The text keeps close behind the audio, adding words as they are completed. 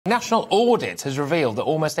National audit has revealed that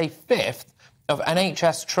almost a fifth of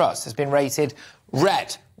NHS trusts has been rated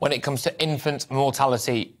red when it comes to infant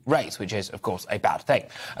mortality rates, which is, of course, a bad thing.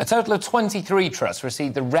 A total of 23 trusts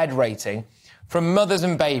received the red rating from mothers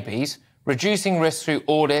and babies, reducing risk through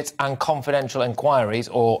audit and confidential inquiries,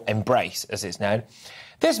 or EMBRACE, as it's known.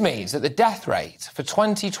 This means that the death rate for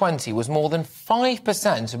 2020 was more than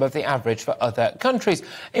 5% above the average for other countries.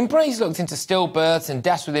 EMBRACE looked into stillbirths and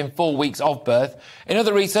deaths within 4 weeks of birth. In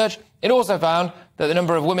other research, it also found that the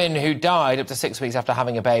number of women who died up to 6 weeks after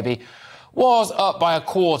having a baby was up by a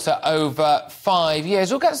quarter over 5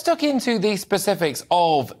 years. We'll get stuck into the specifics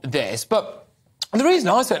of this, but the reason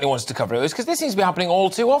I certainly wanted to cover it was because this seems to be happening all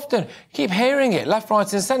too often. You keep hearing it left,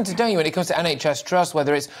 right and centre, don't you, when it comes to NHS trust,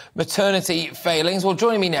 whether it's maternity failings. Well,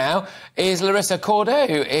 joining me now is Larissa Corda,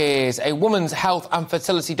 who is a woman's health and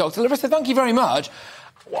fertility doctor. Larissa, thank you very much.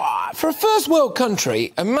 For a first world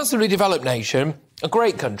country, a massively developed nation, a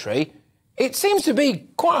great country, it seems to be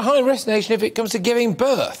quite a high-risk nation if it comes to giving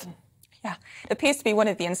birth. Yeah, it appears to be one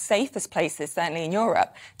of the unsafest places, certainly in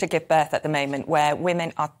Europe, to give birth at the moment, where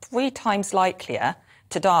women are 3 times likelier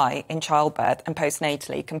to die in childbirth and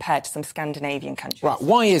postnatally compared to some Scandinavian countries. Right,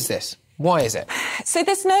 why is this? Why is it? So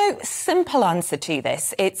there's no simple answer to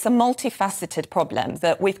this. It's a multifaceted problem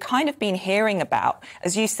that we've kind of been hearing about,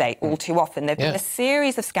 as you say, all too often. There have been a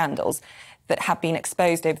series of scandals that have been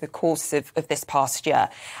exposed over the course of this past year.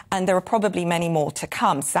 And there are probably many more to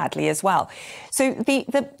come, sadly, as well. So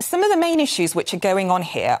some of the main issues which are going on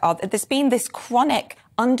here are that there's been this chronic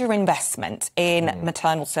underinvestment in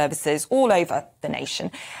maternal services all over the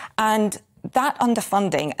nation. And that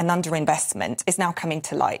underfunding and underinvestment is now coming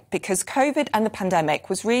to light because COVID and the pandemic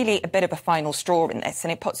was really a bit of a final straw in this.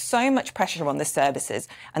 And it put so much pressure on the services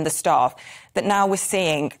and the staff that now we're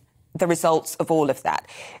seeing the results of all of that.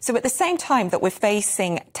 So at the same time that we're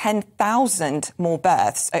facing 10,000 more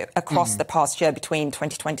births across the past year between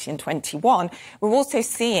 2020 and 21, we're also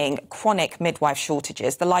seeing chronic midwife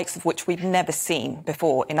shortages, the likes of which we've never seen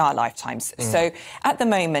before in our lifetimes. So at the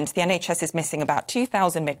moment, the NHS is missing about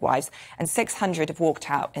 2,000 midwives and 600 have walked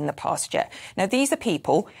out in the past year. Now, these are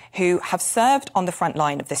people who have served on the front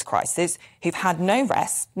line of this crisis, who've had no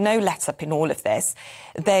rest, no let-up in all of this.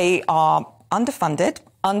 They are underfunded,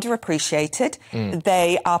 underappreciated.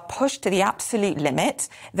 They are pushed to the absolute limit.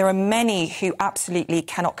 There are many who absolutely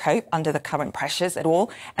cannot cope under the current pressures at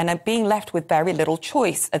all and are being left with very little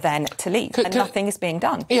choice then to leave, and nothing is being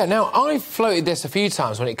done. Yeah, now, I've floated this a few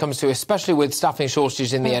times when it comes to, especially with staffing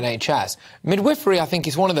shortages in the NHS. Midwifery, I think,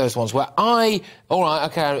 is one of those ones where all right,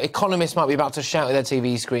 OK, economists might be about to shout at their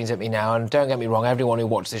TV screens at me now, and don't get me wrong, everyone who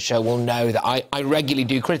watches this show will know that I regularly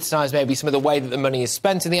do criticise maybe some of the way that the money is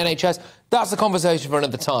spent in the NHS. That's a conversation for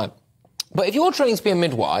another time. But if you're training to be a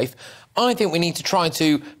midwife, I think we need to try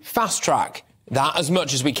to fast-track that as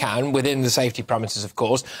much as we can, within the safety parameters, of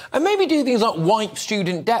course, and maybe do things like wipe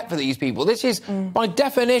student debt for these people. This is, by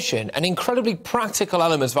definition, an incredibly practical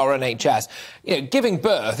element of our NHS. You know, giving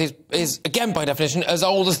birth is, again, by definition, as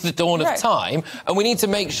old as the dawn of time, and we need to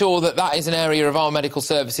make sure that that is an area of our medical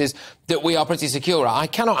services that we are pretty secure at. I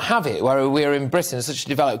cannot have it where we're in Britain, such a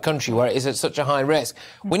developed country, where it is at such a high risk.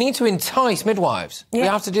 We need to entice midwives. We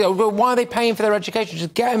have to do that. Why are they paying for their education?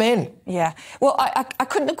 Just get them in. Yeah. Well, I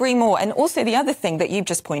couldn't agree more. And also the other thing that you've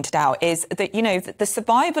just pointed out is that, you know, the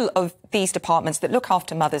survival of these departments that look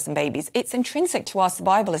after mothers and babies, it's intrinsic to our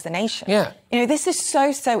survival as a nation. Yeah. You know, this is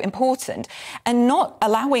so important. And not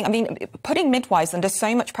allowing, I mean, putting midwives under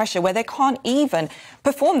so much pressure where they can't even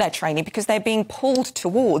perform their training because they're being pulled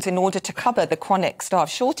towards in order to cover the chronic staff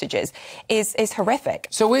shortages is horrific.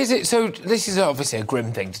 So this is obviously a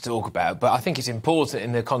grim thing to talk about, but I think it's important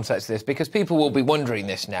in the context of this because people will be wondering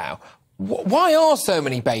this now. Why are so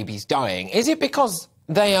many babies dying? Is it because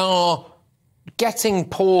they are getting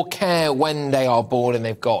poor care when they are born and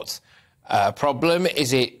they've got a problem?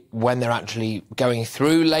 Is it when they're actually going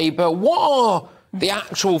through labour? What are the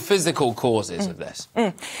actual physical causes of this?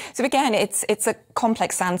 So again, it's a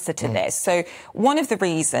complex answer to this. So one of the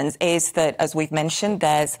reasons is that, as we've mentioned,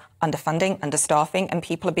 there's underfunding, understaffing, and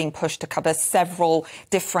people are being pushed to cover several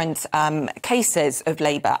different cases of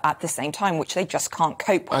labour at the same time, which they just can't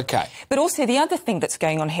cope with. OK. But also the other thing that's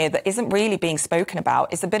going on here that isn't really being spoken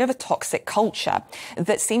about is a bit of a toxic culture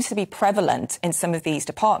that seems to be prevalent in some of these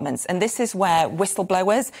departments. And this is where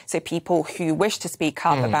whistleblowers, so people who wish to speak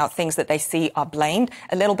up about things that they see are blamed,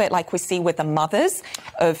 a little bit like we see with the mothers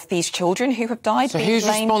of these children who have died. So who's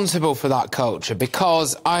responsible for that culture?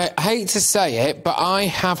 Because I hate to say it, but I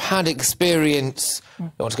have had experience, I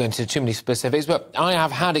don't want to go into too many specifics, but I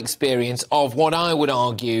have had experience of what I would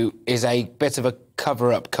argue is a bit of a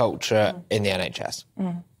cover-up culture in the NHS.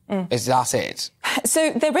 Is that it?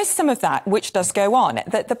 So there is some of that which does go on.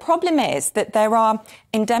 The problem is that there are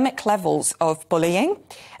endemic levels of bullying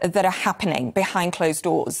that are happening behind closed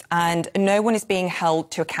doors, and no one is being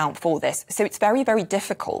held to account for this. So it's very, very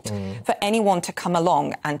difficult for anyone to come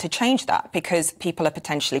along and to change that, because people are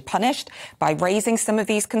potentially punished by raising some of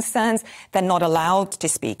these concerns. They're not allowed to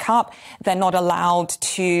speak up. They're not allowed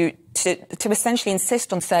to essentially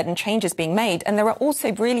insist on certain changes being made. And there are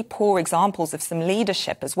also really poor examples of some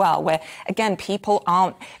leadership as well, where, again, people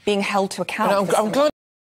aren't being held to account. I'm glad